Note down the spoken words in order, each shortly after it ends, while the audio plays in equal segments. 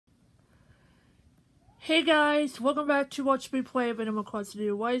Hey guys, welcome back to Watch Me Play Venom Across the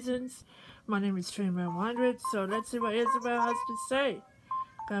New Horizons. My name is Dreamland 100, so let's see what Isabel has to say.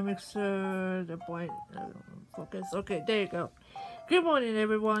 Gotta make sure the point focus. Okay, there you go. Good morning,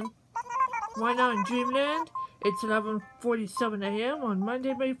 everyone. Right now in Dreamland, it's 11:47 a.m. on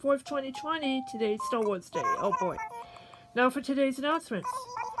Monday, May 4th, 2020. Today's Star Wars Day. Oh boy. Now for today's announcements.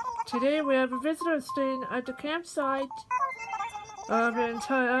 Today we have a visitor staying at the campsite.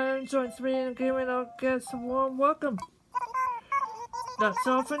 Joins me in giving our guests a warm welcome. That's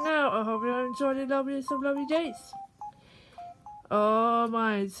all for now. I hope you enjoy the loveliest of lovely days. Oh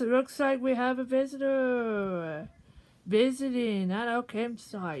my, so it looks like we have a visitor visiting at our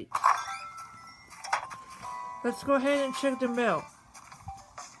campsite. Let's go ahead and check the mail.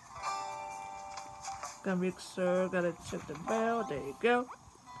 Gotta check the mail. There you go.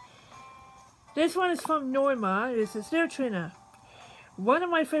 This one is from Norma. It says, "Dear Trina, one of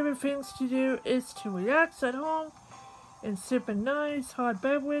my favorite things to do is to relax at home and sip a nice hot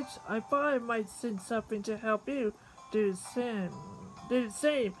beverage. I thought I might send something to help you do the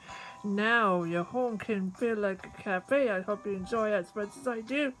same. Now your home can feel like a cafe. I hope you enjoy it as much as I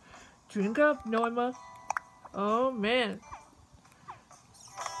do. Drink up, Norma." Oh man,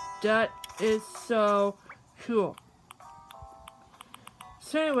 that is so cool.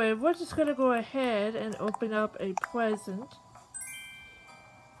 So anyway, we're just gonna go ahead and open up a present.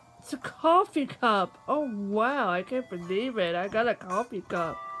 It's a coffee cup. Oh wow, I can't believe it. I got a coffee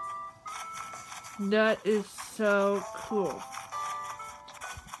cup. That is so cool.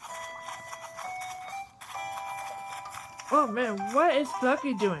 Oh man, what is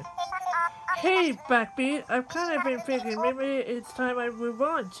Plucky doing? Hey, Backbeat, I've kind of been thinking maybe it's time I move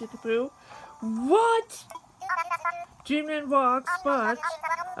on, Chickapoo. What? Dreamland rocks, but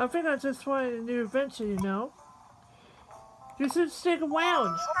I think I just wanted a new adventure, you know? You should stick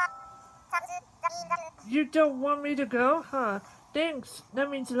around. You don't want me to go? Huh? Thanks, that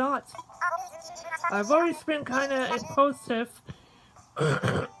means a lot. I've always been kind of impulsive.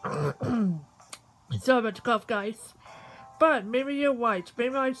 Sorry about the cough, guys. But maybe you're right.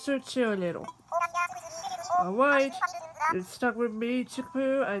 Maybe I should chill a little. Alright, you're stuck with me,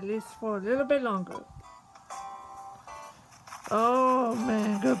 Chickapoo, at least for a little bit longer. Oh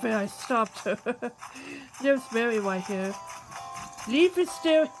man, good thing I stopped. There's Mary right here. Leaf is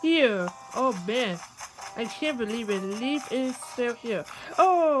still here. Oh man, I can't believe it. Leaf is still here.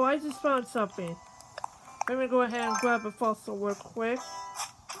 Oh, I just found something. Let me go ahead and grab a fossil real quick.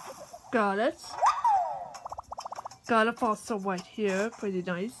 Got it. Got a fossil right here. Pretty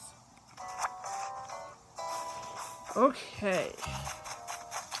nice. Okay.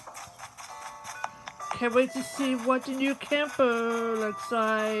 Can't wait to see what the new camper looks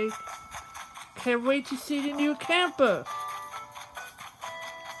like. Can't wait to see the new camper.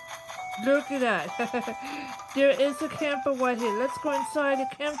 Look at that. There is a camper right here. Let's go inside the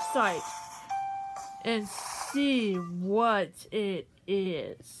campsite and see what it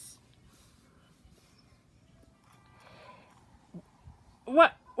is.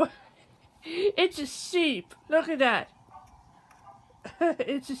 What? It's a sheep. Look at that.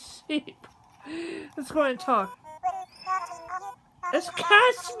 It's a sheep. Let's go and talk. It's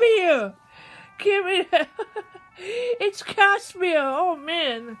Cashmere. Give me that. It's Cashmere. Oh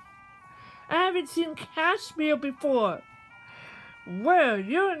man, I haven't seen Cashmere before. Well,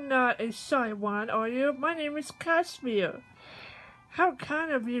 you're not a shy one, are you? My name is Cashmere. How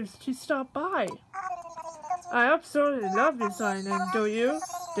kind of you to stop by. I absolutely love this island, do you?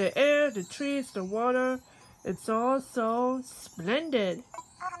 The air, the trees, the water. It's all so splendid.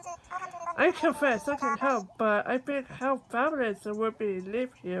 I confess I can help, but I think how fabulous it would be to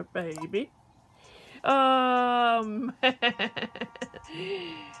live here, baby. Oh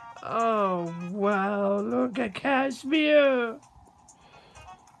wow, look at Cashmere.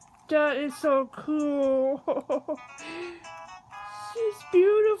 That is so cool. She's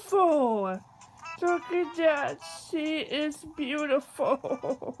beautiful. Look at that. She is beautiful.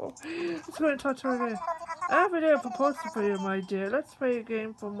 Let's go and talk to her again. I have a little proposal for you, my dear. Let's play a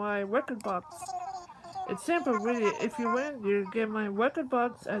game for my record box. It's simple, really. If you win, you get my record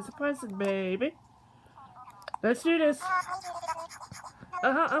box as a present, baby. Let's do this.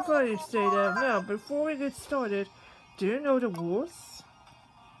 I'm glad you stayed there. Now, before we get started, do you know the rules?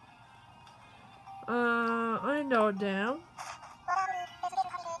 I know them.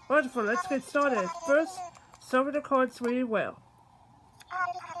 Wonderful, let's get started. First, shuffle the cards really well.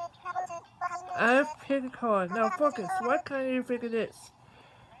 I've picked a card. Now focus. What kind do you think it is?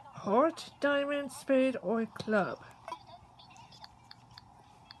 Heart, diamond, spade, or club?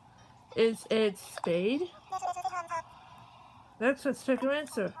 Is it spade? Next, let's check your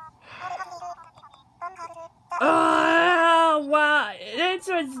answer. Oh, wow. It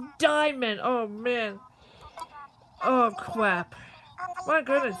was diamond. Oh, man. Oh, crap. My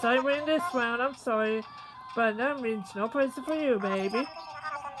goodness, I win this round. I'm sorry. But that means no present for you, baby.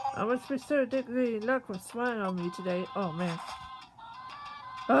 I must be so dignity and luck was smiling on me today. Oh, man.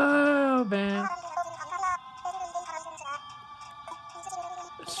 Oh, man.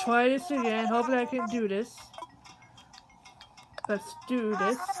 Let's try this again. Hopefully I can do this. Let's do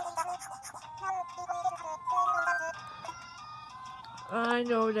this. I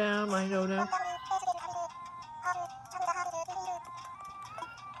know them. I know them.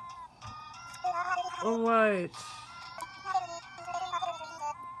 Alright.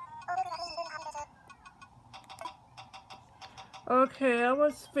 Okay, I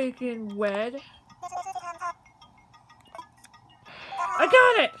was thinking red. I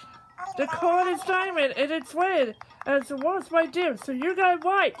got it! The card is diamond and it's red, as it was my dear, so you got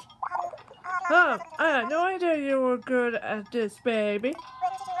white. Huh, I had no idea you were good at this, baby.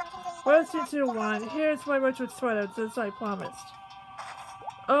 Well, since you won, here's my retro sweater, as I promised.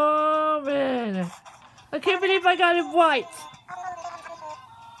 Oh, man. I can't believe I got it white.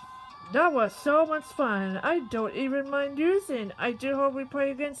 That was so much fun. I don't even mind using. I do hope we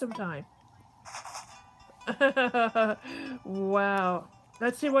play again sometime. Wow.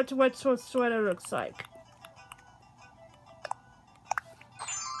 Let's see what the retro sweater looks like.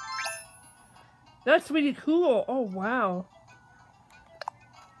 That's really cool. Oh, wow.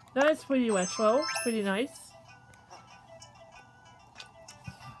 That's pretty retro. Pretty nice.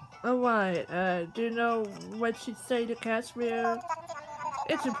 Alright, do you know what she'd say to Cashmere?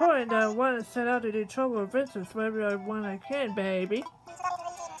 It's important that I want to set out to do trouble adventures wherever when I can, baby.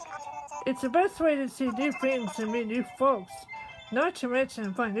 It's the best way to see new things and meet new folks, not to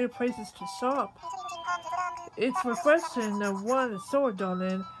mention find new places to shop. It's refreshing the one is so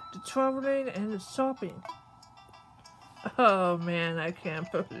darling, the traveling and the shopping. Oh man, I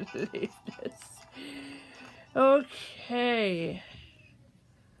can't believe this. Okay.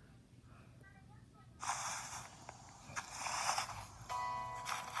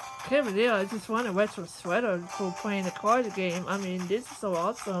 Can't believe I just won a retro sweater for playing a card game. I mean, this is so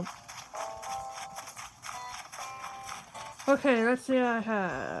awesome. Okay, let's see what I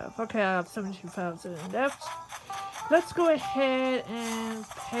have. Okay, I have 17,000 left. Let's go ahead and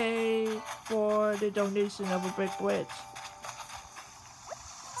pay for the donation of a brick bridge.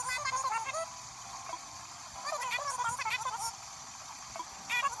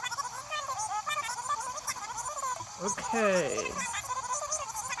 Okay.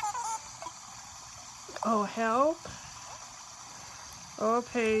 Oh, help. I'll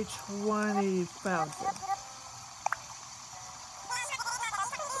pay 20,000.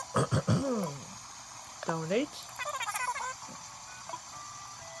 Donate.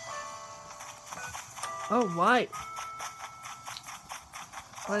 Oh, right.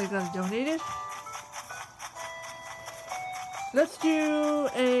 Are you gonna donate it? Let's do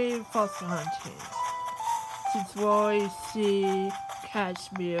a fossil hunting. Since Roy see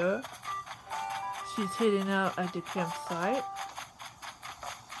Cashmere, she's heading out at the campsite.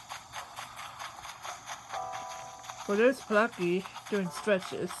 Well, there's Plucky doing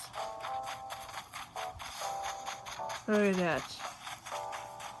stretches. Look at that.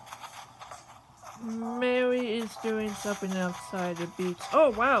 Mary is doing something outside the beach.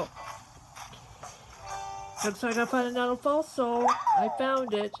 Oh, wow. Looks like I found another fossil. I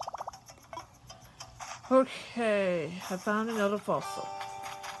found it. Okay, I found another fossil.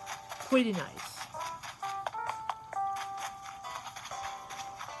 Pretty nice.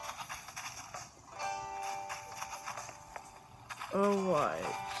 Alright.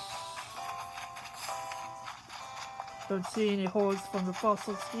 Don't see any holes from the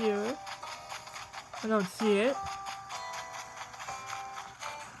fossils here. I don't see it.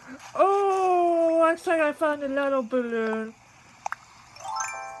 Oh, looks like I found a little balloon.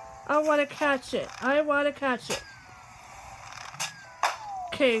 I want to catch it. I want to catch it.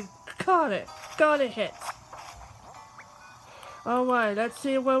 Okay, got it. Got it hit. Alright, let's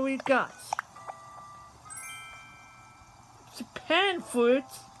see what we got. It's a pan fruit.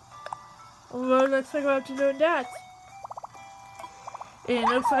 Well, let's figure out to learn that. And it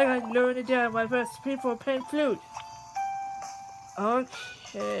looks like I learned it down my recipe for pan fruit.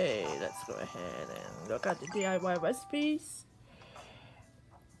 Okay, let's go ahead and look at the DIY recipes.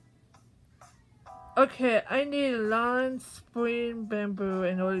 Okay, I need lime, spring, bamboo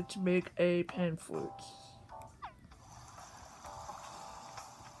in order to make a pan fruit.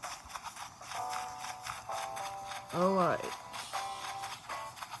 Alright.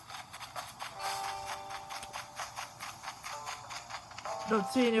 Don't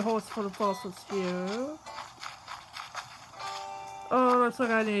see any holes for the fossils here. Oh, looks like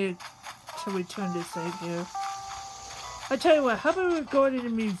I need to return this egg here. I tell you what, how about we go to the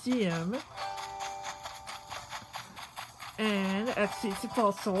museum and see some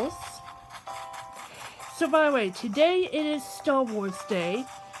fossils. So by the way, today it is Star Wars Day.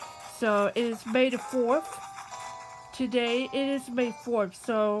 So it is May the 4th. Today it is May 4th.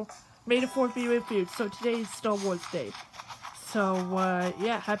 So May the 4th be with you. So today is Star Wars Day. So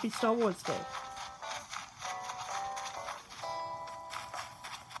yeah, happy Star Wars Day.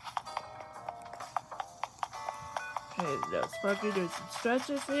 Okay, let's Plucky do some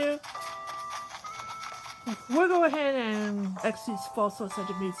stretches here. We'll go ahead and X these fossils at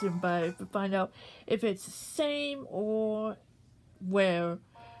the museum to find out if it's the same or rare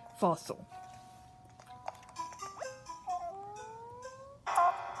fossil.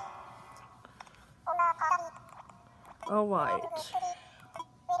 Alright.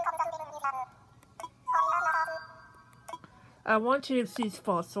 I want to use these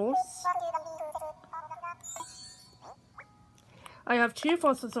fossils. I have 2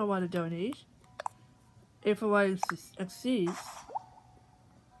 fossils I want to donate. If I want to exceed.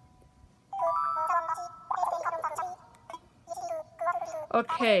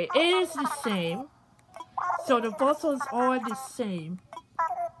 Okay, it is the same. So the fossils are the same.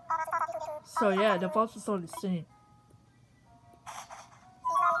 So yeah, the fossils are the same.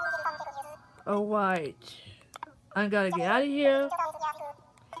 Alright. I gotta get out of here.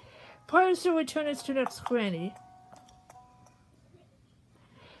 Prior to return us to the next granny.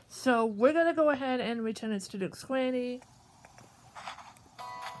 So we're gonna go ahead and return us to the granny.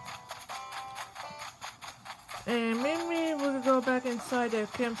 And maybe we'll go back inside the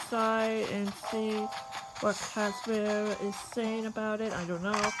campsite and see what Cashmere is saying about it. I don't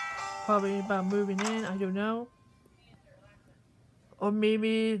know. Probably about moving in. I don't know. Or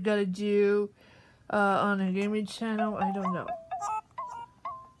maybe gotta do on a gaming channel. I don't know.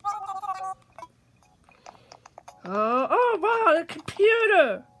 Oh wow, the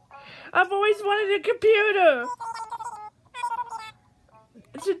computer! I've always wanted a computer!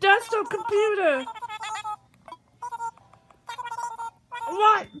 It's a desktop computer!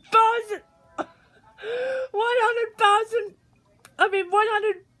 What?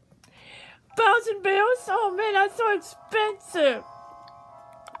 100,000 bills? Oh man, that's so expensive!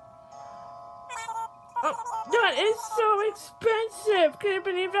 Oh, that is so expensive! Can you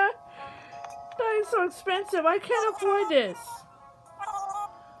believe that? That is so expensive. I can't afford this.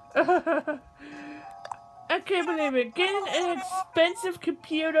 I can't believe it. Getting an expensive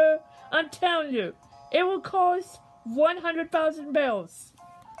computer, I'm telling you, it will cost 100,000 bells.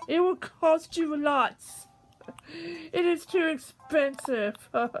 It will cost you lots. It is too expensive.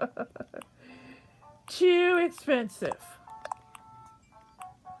 Too expensive.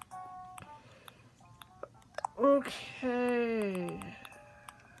 Okay.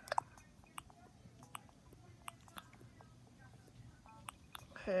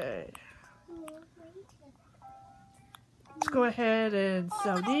 Okay. Let's go ahead and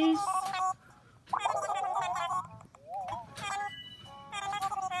sell these.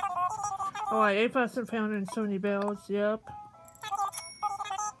 Alright, 8,570 bells, yep.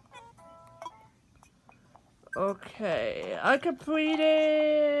 Okay, I completed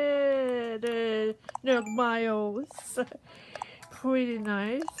the Nook Miles. Pretty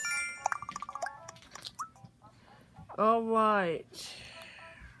nice. Alright.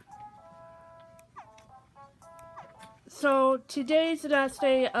 So, today's the last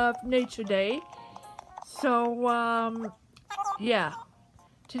day of Nature Day. So, yeah.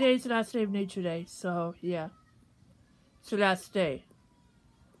 Today's the last day of Nature Day, so, yeah. It's the last day.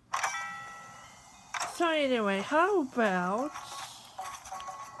 So, anyway, how about...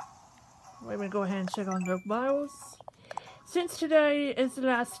 We're gonna go ahead and check on Nook Miles. Since today is the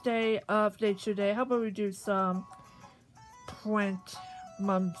last day of Nature Day, how about we do some plant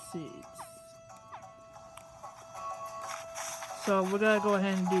mum seeds? So, we're gonna go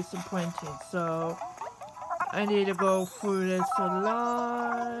ahead and do some planting, so... I need to go through this a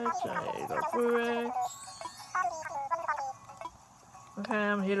lot. I need to go through it. Okay,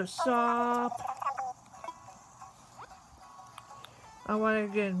 I'm here to shop. I want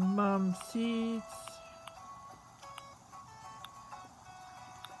to get mum seeds.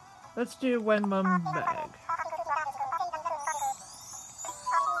 Let's do one mum bag.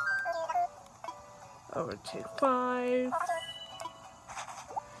 I would take 5.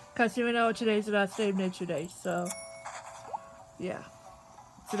 Because you know today's the last day of Nature Day, so yeah,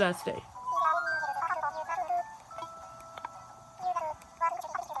 it's the last day.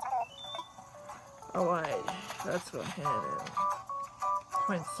 Alright, let's go ahead and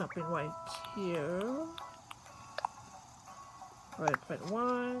print something right here. plant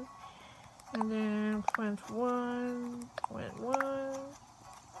 1. And then plant 1. Plant 1.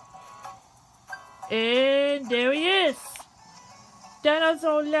 And there he is! That is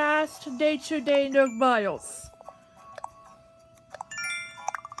our last Nature Day Nook Miles.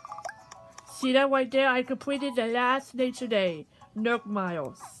 See that right there? I completed the last Nature Day Nook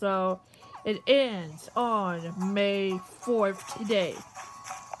Miles. So it ends on May 4th today,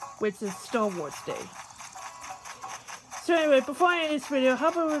 which is Star Wars Day. So anyway, before I end this video, how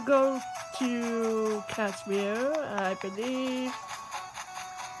about we go to Cashmere? I believe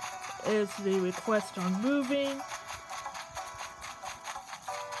is the request on moving.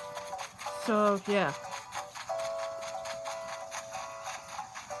 So yeah,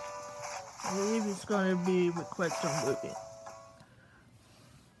 I believe it's gonna be request on moving.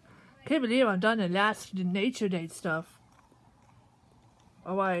 Can't believe I've done the last Nature Day stuff.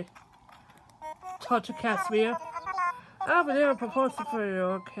 Alright, talk to Cashmere. I believe I proposed for you.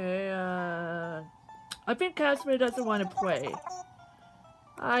 Okay, I think Cashmere doesn't want to play.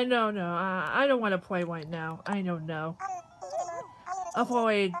 I don't know. I don't want to play right now. I don't know. I've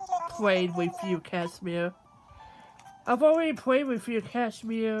already played with you, Cashmere. I've already played with you,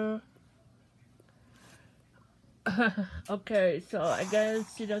 Cashmere. Okay, so I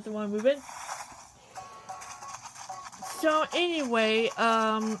guess she doesn't want to move in. So anyway,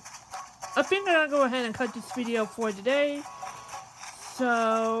 I think I'm gonna go ahead and cut this video for today.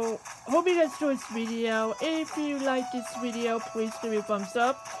 So, hope you guys enjoyed this video. If you like this video, please give me a thumbs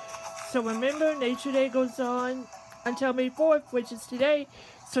up. So remember, Nature Day goes on until May 4th, which is today.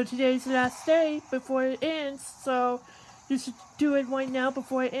 So today's the last day before it ends. So you should do it right now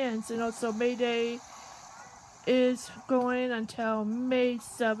before it ends. And also May Day is going until May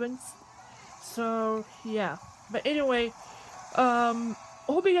 7th. So yeah. But anyway,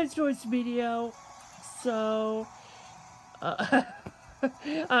 hope you guys enjoyed this video. So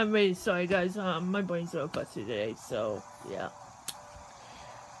I'm really sorry guys, my brain's a little busted today, so yeah.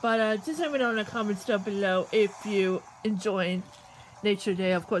 But just let me know in the comments down below if you enjoyed Nature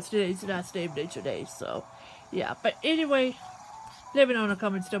Day. Of course, today's the last day of Nature Day, so yeah. But anyway, let me know in the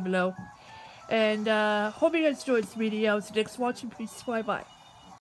comments down below. And hope you guys enjoyed this video. So thanks for watching. Please subscribe. Bye.